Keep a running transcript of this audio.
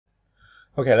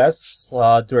Okay, let's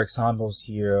do examples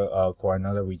here for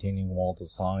another retaining wall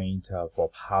designed for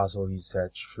partially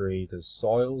saturated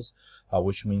soils,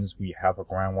 which means we have a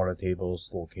groundwater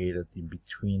tables located in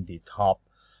between the top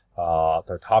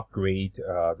grade,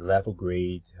 the level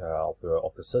grade of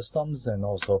the systems, and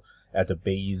also at the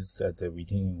base at the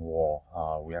retaining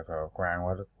wall. We have a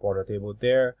groundwater table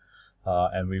there,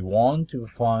 and we want to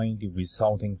find the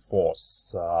resulting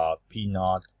force P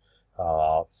naught.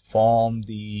 From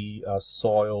the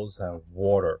soils and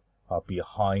water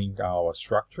behind our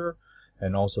structure,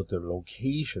 and also the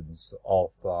locations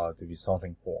of the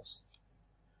resulting force.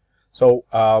 So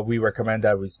we recommend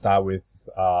that we start with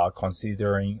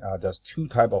considering there's two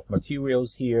types of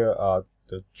materials here,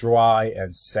 the dry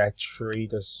and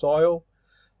saturated soil.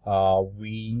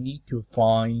 We need to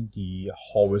find the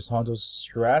horizontal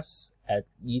stress at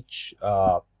each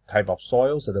type of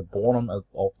soils at the bottom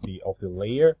of the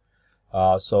layer.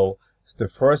 So the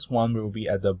first one will be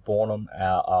at the bottom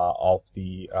of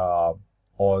the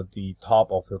or the top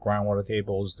of the groundwater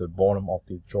tables, the bottom of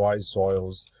the dry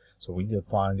soils. So we need to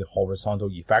find the horizontal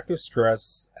effective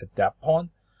stress at that point,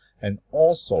 and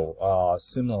also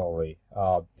similarly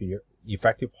the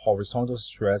effective horizontal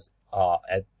stress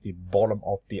at the bottom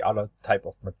of the other type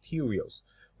of materials,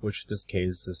 which in this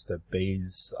case is the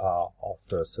base of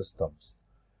the systems.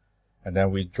 And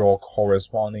then we draw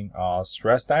corresponding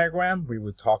stress diagram. We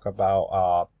will talk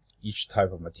about each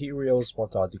type of materials,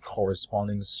 what are the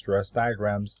corresponding stress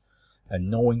diagrams, and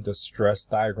knowing the stress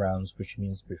diagrams, which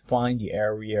means we find the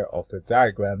area of the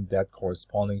diagram that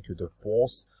corresponding to the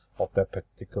force of that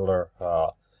particular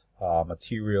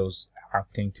materials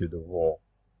acting to the wall.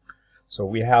 So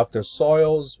we have the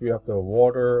soils, we have the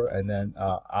water, and then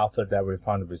after that we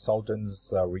find the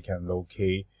resultants. We can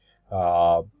locate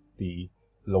the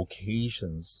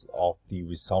locations of the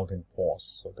resulting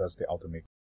force. So that's the ultimate.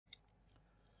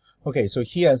 Okay, so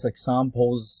here as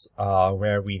examples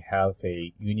where we have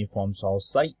a uniform soil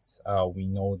site. We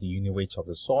know the unit weight of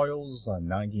the soils,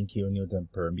 19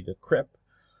 kilonewton per meter cube,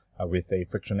 with a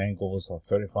friction angles of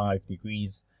 35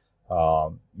 degrees.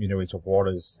 Unit weight of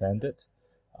water is standard,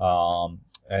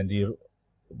 and the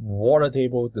water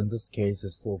table in this case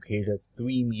is located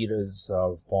 3 meters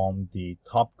from the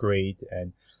top grade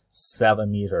and 7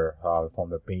 meters from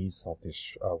the base of the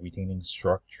retaining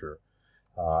structure.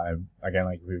 And again,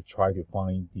 like we try to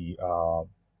find the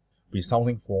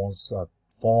resulting force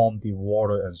from the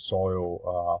water and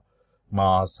soil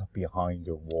mass behind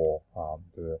the wall,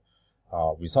 the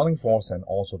resulting force, and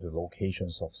also the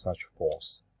locations of such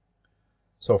force.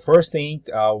 So first thing,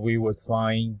 we would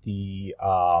find the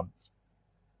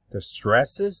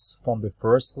stresses from the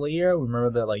first layer. Remember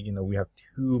that, like, we have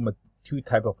two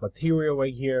type of material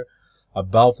right here.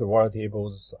 Above the water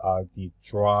tables are the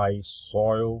dry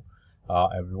soil,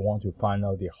 and we want to find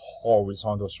out the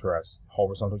horizontal stress,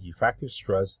 horizontal effective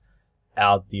stress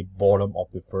at the bottom of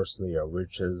the first layer,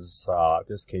 which is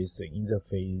this case the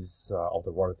interface of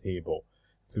the water table,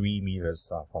 3 meters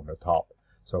from the top.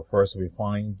 So first we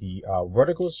find the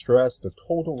vertical stress, the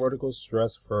total vertical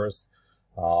stress first,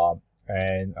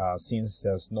 and since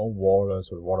there's no water,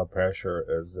 so the water pressure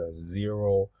is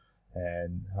 0.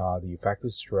 And the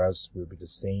effective stress will be the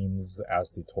same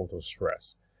as the total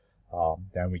stress.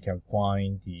 Then we can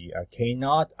find the K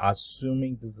naught,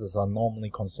 assuming this is a normally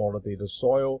consolidated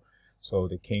soil. So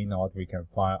the K naught we can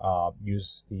find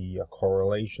use the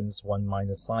correlations 1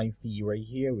 minus sine phi right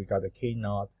here. We got the K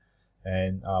naught,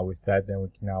 and with that, then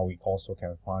we also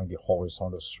can find the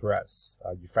horizontal stress,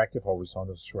 effective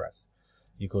horizontal stress,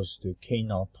 equals to K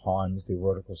naught times the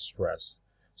vertical stress.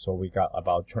 So we got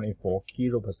about 24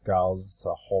 kilopascals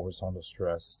horizontal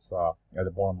stress at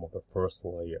the bottom of the first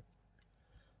layer.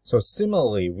 So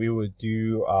similarly, we would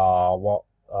do what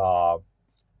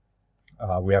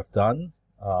we have done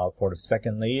for the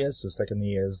second layer. So second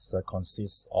layer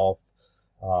consists of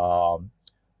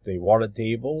the water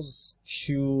tables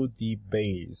to the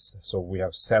base. So we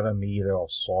have 7 meters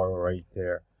of soil right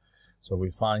there. So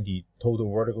we find the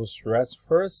total vertical stress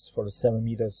first for the 7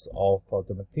 meters of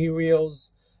the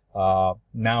materials.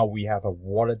 Now we have a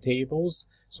water tables,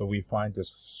 so we find the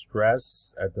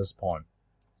stress at this point.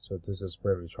 So this is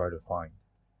where we try to find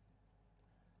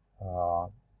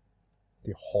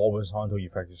the horizontal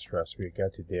effective stress. We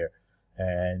get to there,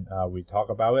 and we talk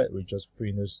about it. We just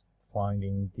finished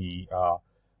finding the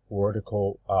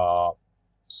vertical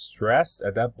stress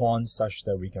at that point, such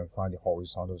that we can find the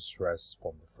horizontal stress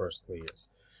from the first layers.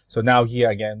 So now here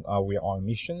again, we are on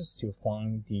missions to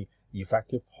find the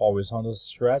effective horizontal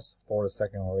stress for the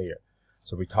second layer.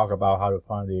 So we talk about how to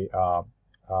find the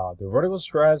vertical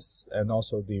stress and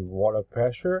also the water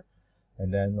pressure,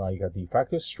 And then the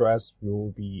effective stress will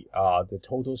be the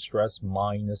total stress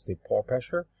minus the pore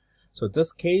pressure. So in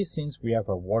this case, since we have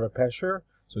a water pressure,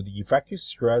 so the effective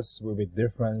stress will be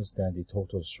different than the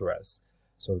total stress.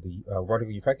 So the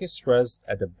vertical effective stress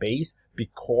at the base,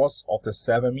 because of the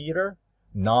 7 meter,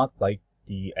 not like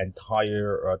the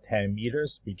entire 10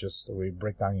 meters, we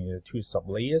break down into 2 sub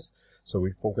layers. So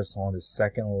we focus on the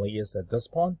second layers at this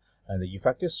point, and the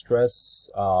effective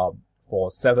stress for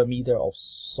 7 meter of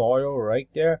soil right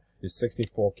there is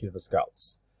 64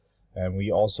 kilopascals. And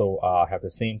we also have the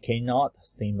same K0,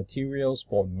 same materials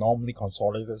for normally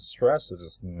consolidated stress, so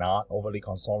it's not overly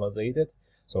consolidated.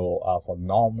 So for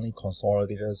normally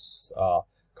consolidated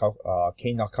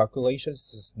K0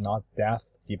 calculations, it's not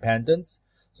depth dependent.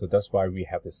 So that's why we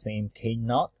have the same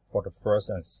K0 for the first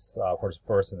and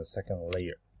the second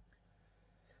layer.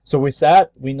 So with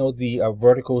that, we know the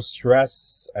vertical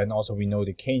stress, and also we know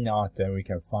the K0. Then we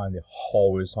can find the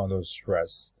horizontal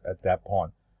stress at that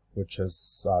point, which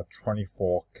is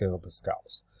 24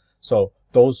 kilopascals. So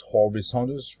those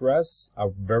horizontal stress are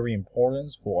very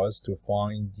important for us to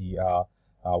find the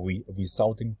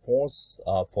resulting force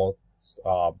for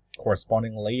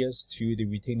corresponding layers to the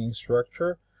retaining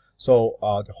structure. So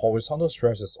the horizontal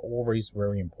stress is always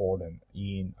very important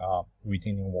in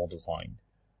retaining wall design.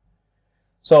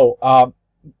 So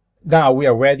now we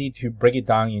are ready to break it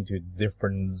down into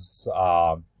different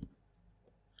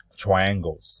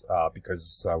triangles,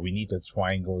 because we need the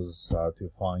triangles to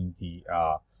find the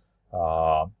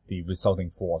resulting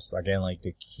force. Again, like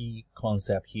the key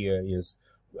concept here is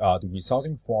the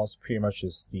resulting force pretty much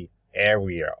is the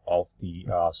area of the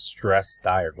stress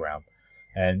diagram.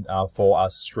 And for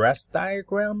stress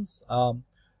diagrams,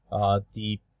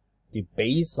 the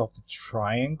base of the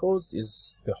triangles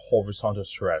is the horizontal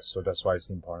stress. So that's why it's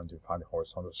important to find the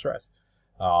horizontal stress.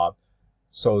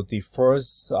 So the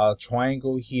first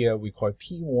triangle here, we call it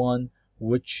P1,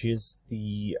 which is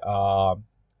the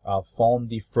from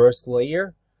the first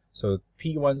layer. So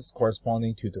P1 is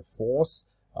corresponding to the force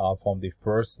from the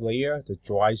first layer, the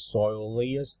dry soil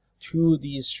layers, to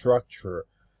the structure.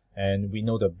 And we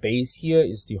know the base here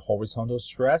is the horizontal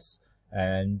stress,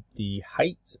 and the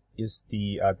height is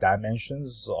the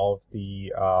dimensions of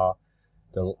the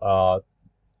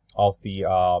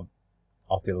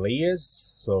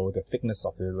layers. So the thickness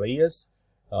of the layers,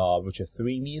 which are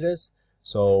 3 meters.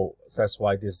 So that's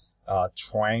why this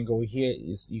triangle here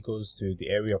is equals to the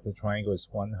area of the triangle is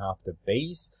 1/2 the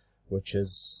base, which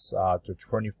is to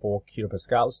 24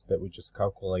 kilopascals that we just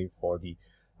calculate for the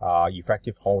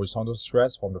effective horizontal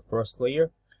stress from the first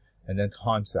layer, and then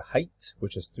times the height,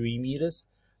 which is 3 meters.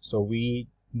 So we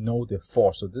know the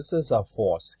force. So this is a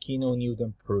force,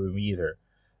 kilonewton per meter.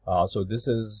 So this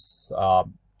is a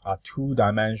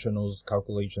 2-dimensional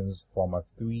calculations from a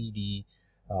 3D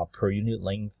per unit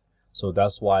length. So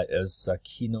that's why it's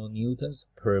kilonewtons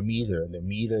per meter. The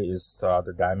meter is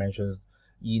the dimensions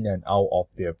in and out of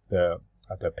the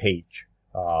page.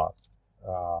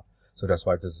 So that's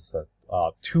why this is a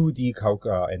 2D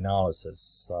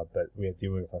analysis, but we are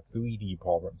dealing with 3D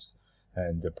problems.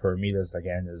 And the per meters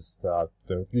again is the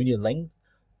unit length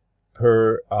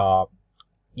per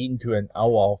into and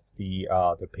out of the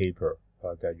paper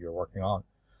that you're working on.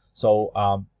 So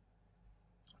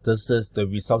this is the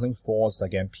resulting force,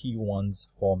 again P1s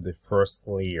from the first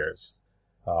layers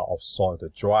of soil, the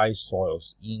dry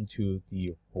soils, into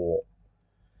the wall.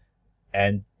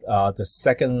 And the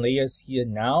second layers here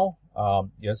now,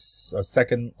 yes, a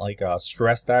second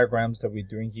stress diagrams that we're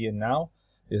doing here now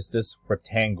is this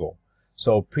rectangle.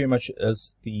 So pretty much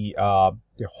is the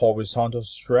horizontal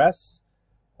stress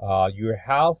you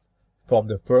have from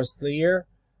the first layer,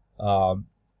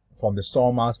 from the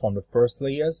soil mass from the first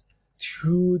layers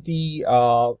to the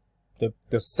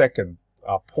second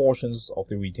portions of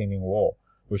the retaining wall,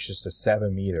 which is the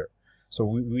 7 meter. So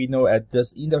we know at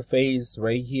this interface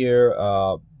right here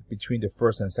between the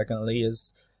first and second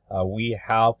layers, we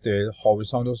have the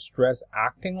horizontal stress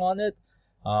acting on it.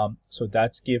 So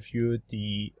that gives you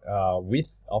the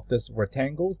width of this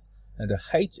rectangles and the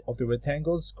height of the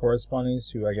rectangles corresponding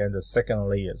to, again, the second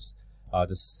layers,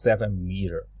 the 7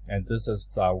 meter. And this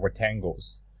is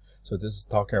rectangles. So this is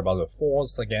talking about the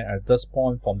force, again, at this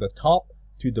point from the top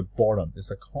to the bottom. It's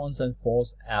a constant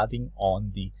force adding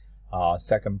on the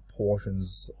second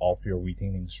portions of your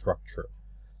retaining structure.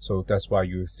 So that's why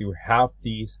you still have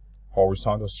these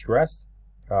horizontal stress,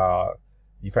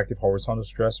 effective horizontal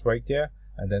stress right there,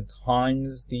 and then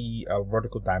times the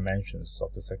vertical dimensions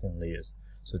of the second layers.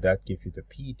 So that gives you the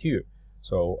P2.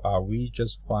 So we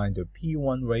just find the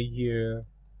P1 right here,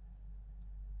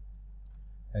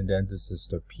 and then this is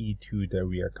the P2 that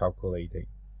we are calculating.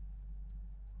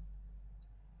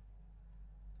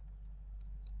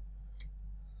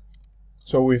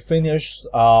 So we finished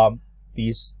the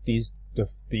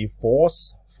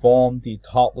force from the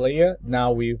top layer.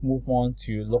 Now we move on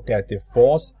to look at the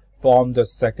force from the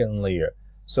second layer.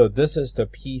 So this is the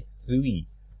P3.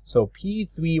 So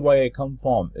P3, where it comes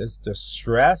from, is the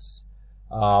stress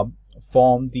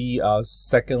from the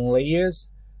second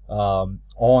layers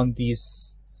on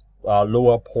these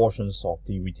lower portions of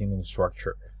the retaining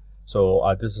structure.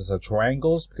 So this is a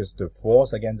triangles, because the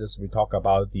force, again, this we talk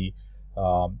about the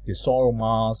soil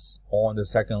mass on the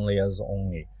second layers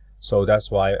only. So that's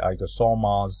why the soil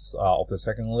mass of the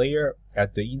second layer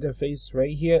at the interface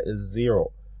right here is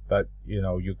 0. But you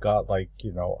got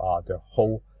the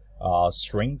whole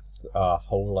strength,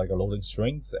 whole like a loading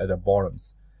strength at the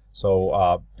bottoms.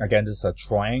 So again, this is a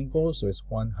triangle, so it's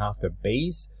 1/2 the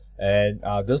base. And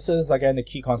this is again the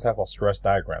key concept of stress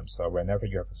diagrams. So whenever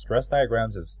you have stress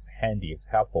diagrams, it's handy, it's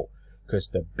helpful, because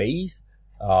the base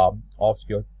of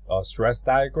your stress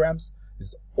diagrams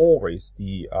is always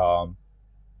the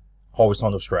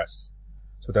horizontal stress.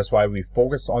 So that's why we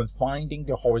focus on finding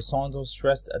the horizontal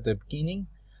stress at the beginning,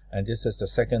 and this is the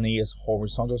second layer's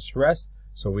horizontal stress.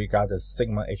 So we got the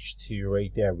sigma H2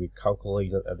 right there, we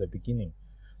calculated at the beginning.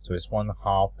 So it's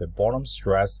 1/2 the bottom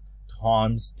stress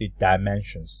times the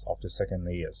dimensions of the second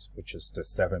layers, which is the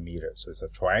 7 meters. So it's a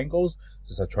triangles,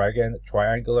 so it's a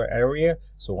triangular area.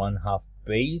 So 1/2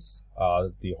 base,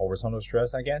 the horizontal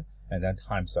stress again, and then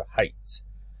times the height.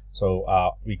 So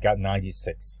we got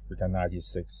 96. We got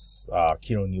 96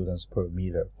 kilonewtons per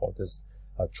meter for this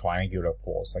triangular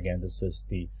force. Again, this is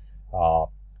the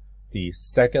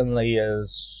second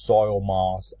layer's soil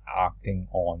mass acting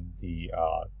on the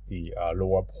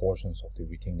lower portions of the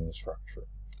retaining structure.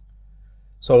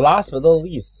 So last but not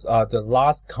least, the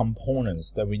last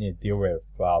components that we need to deal with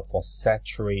for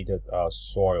saturated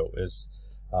soil is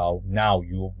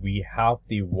we have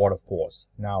the water force.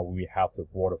 Now we have the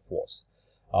water force.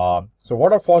 So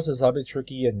water force is a bit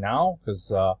trickier now, because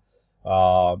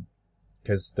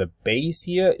the base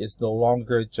here is no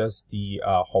longer just the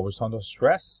horizontal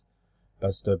stress,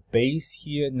 but the base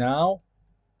here now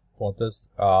for this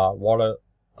water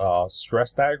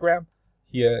stress diagram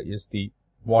here is the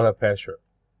water pressure.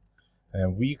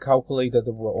 And we calculated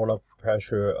the water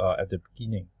pressure at the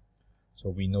beginning. So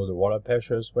we know the water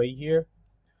pressure is right here,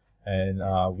 and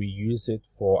we use it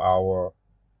for our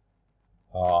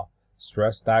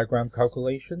stress diagram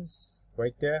calculations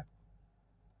right there.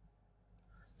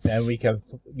 Then we can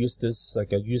use this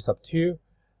like a use up to,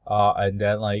 and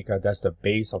then that's the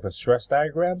base of the stress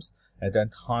diagrams, and then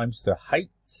times the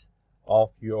height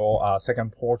of your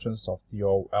second portions of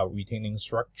your retaining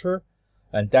structure,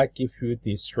 and that gives you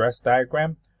the stress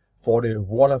diagram for the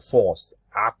water force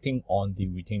acting on the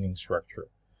retaining structure.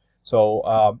 So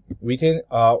retaining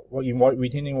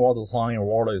water design,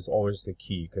 water is always the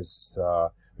key, because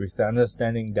with the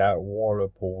understanding that water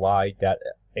provide that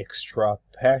extra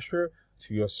pressure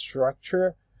to your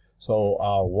structure. So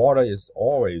water is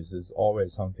always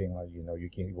something like you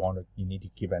need to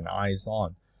keep an eyes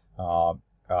on.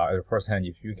 At the first hand,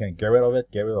 if you can get rid of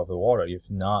it, get rid of the water. If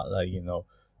not,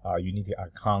 you need to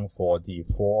account for the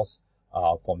force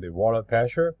from the water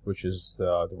pressure, which is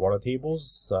the water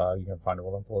tables. You can find the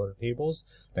water tables.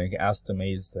 Then you can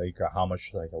estimate how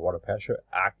much water pressure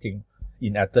acting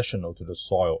in additional to the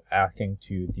soil, acting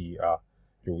to the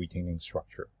your retaining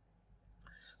structure.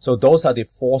 So those are the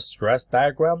 4 stress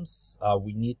diagrams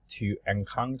we need to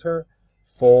encounter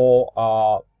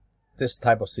for this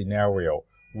type of scenario,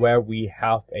 where we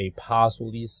have a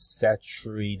partially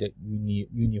saturated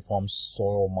uniform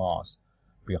soil mass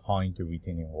behind the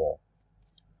retaining wall.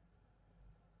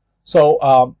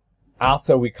 So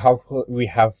after we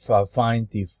have find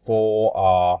the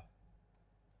 4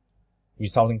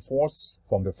 resulting force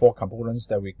from the 4 components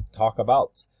that we talk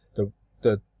about.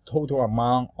 The total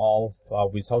amount of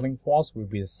resulting force will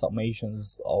be the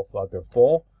summations of the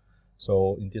 4.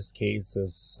 So in this case,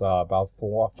 it's about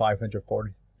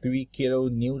 543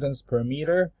 kilonewtons per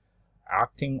meter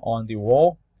acting on the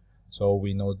wall. So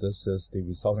we know this is the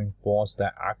resulting force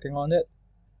that acting on it.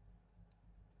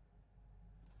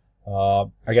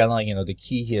 Again, the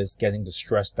key here is getting the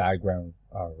stress diagram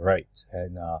right,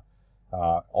 and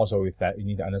also with that, you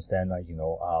need to understand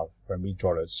when we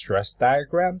draw the stress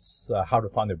diagrams, how to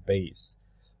find the base.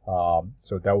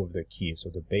 So that would be the key. So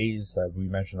the base that we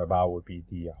mentioned about would be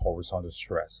the horizontal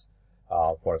stress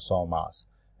for the soil mass,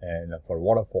 and for the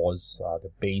water force,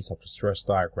 the base of the stress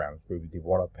diagram will be the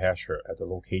water pressure at the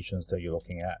locations that you're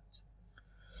looking at.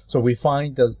 So we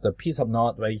find there's the piece of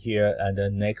knot right here, and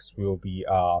then next will be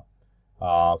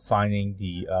finding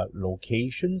the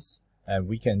locations, and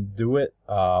we can do it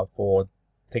for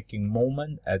taking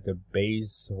moment at the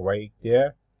base right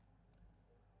there.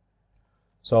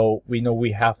 So we know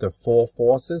we have the 4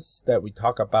 forces that we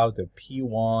talk about, the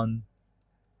P1,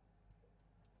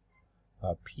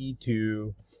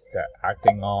 P2 that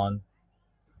acting on,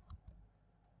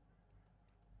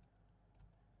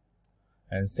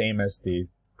 and same as the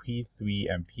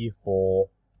P3 and P4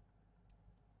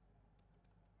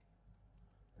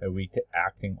 that we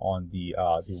acting on the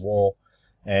wall.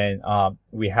 And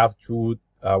we have drew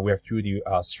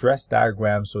the stress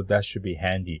diagram, so that should be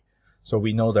handy. So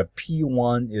we know that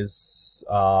P1 is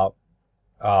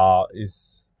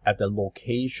at the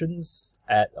locations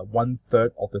at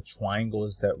 1/3 of the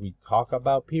triangles that we talked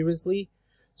about previously.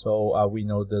 So we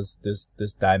know this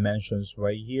dimensions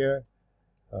right here.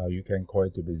 You can call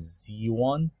it to be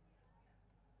Z1.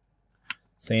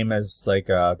 Same as like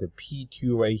the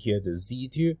P2 right here, the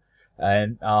Z2.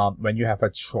 And when you have a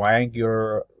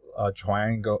triangular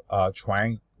triangle,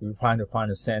 you find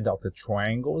the center of the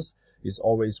triangles is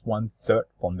always 1/3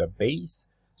 from the base.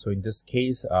 So in this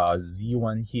case,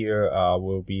 Z1 here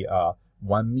will be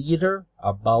 1 meter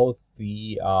above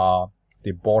the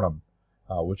bottom,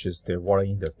 which is the water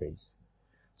interface.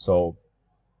 So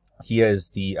here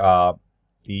is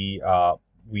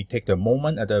we take the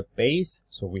moment at the base,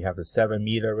 so we have the 7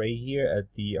 meter right here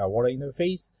at the water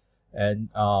interface, and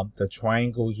the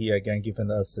triangle here again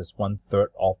given us is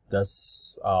 1/3 of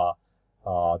this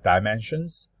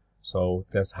dimensions. So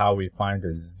that's how we find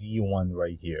the Z1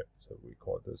 right here. So we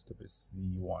call this to be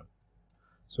Z1.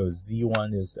 So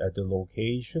Z1 is at the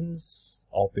locations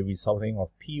of the resulting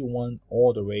of P1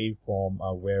 all the way from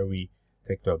where we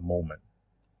take the moment.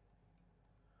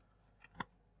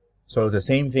 So the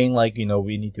same thing, like,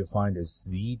 we need to find the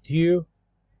Z2.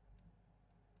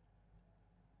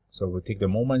 So we take the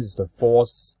moment is the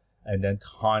force and then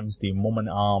times the moment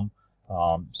arm.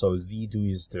 So Z2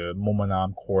 is the moment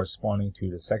arm corresponding to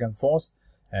the second force.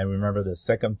 And remember the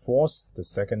second force, the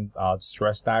second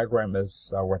stress diagram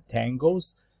is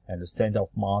rectangles, and the center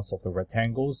of mass of the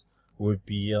rectangles would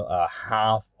be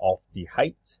half of the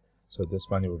height. So this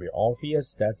one will be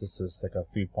obvious that this is like a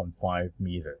 3.5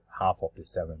 meter, half of the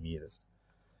 7 meters.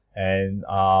 And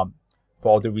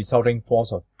for the resulting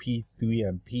force of P3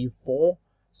 and P4,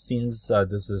 since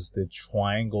this is the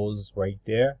triangles right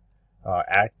there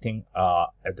acting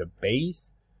at the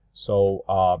base, so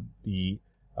the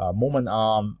moment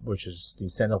arm, which is the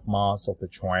center of mass of the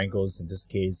triangles, in this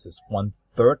case is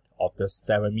 1/3 of the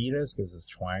 7 meters because it's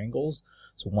triangles.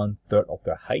 So 1/3 of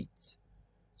the height.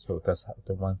 So that's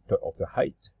the 1/3 of the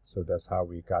height. So that's how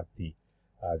we got the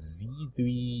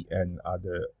Z3 and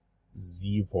the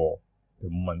Z4,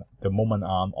 the moment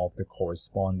arm of the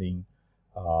corresponding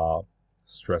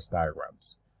stress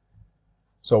diagrams.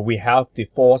 So we have the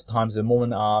force times the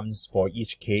moment arms. For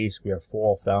each case, we have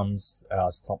 4 of them.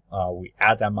 We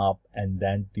add them up and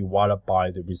then divided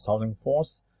by the resulting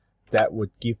force. That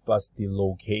would give us the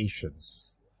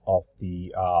locations of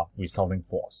the resulting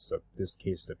force. So in this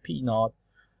case, the P0.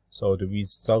 So the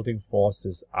resulting force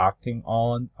is acting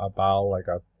on about like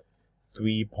a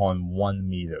 3.1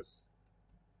 meters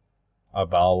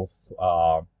above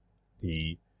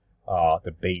the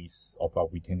base of a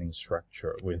retaining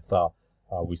structure, with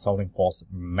resulting force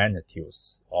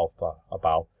magnitudes of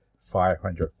about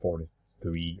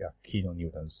 543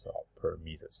 kilonewtons per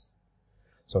meters.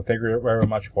 So thank you very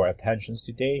much for your attention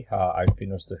today. I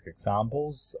finished these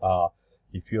examples.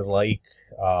 If you like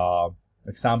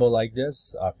example like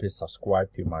this, please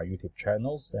subscribe to my YouTube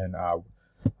channels, and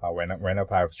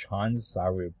whenever I have chance, I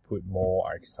will put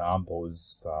more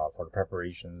examples for the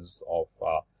preparations of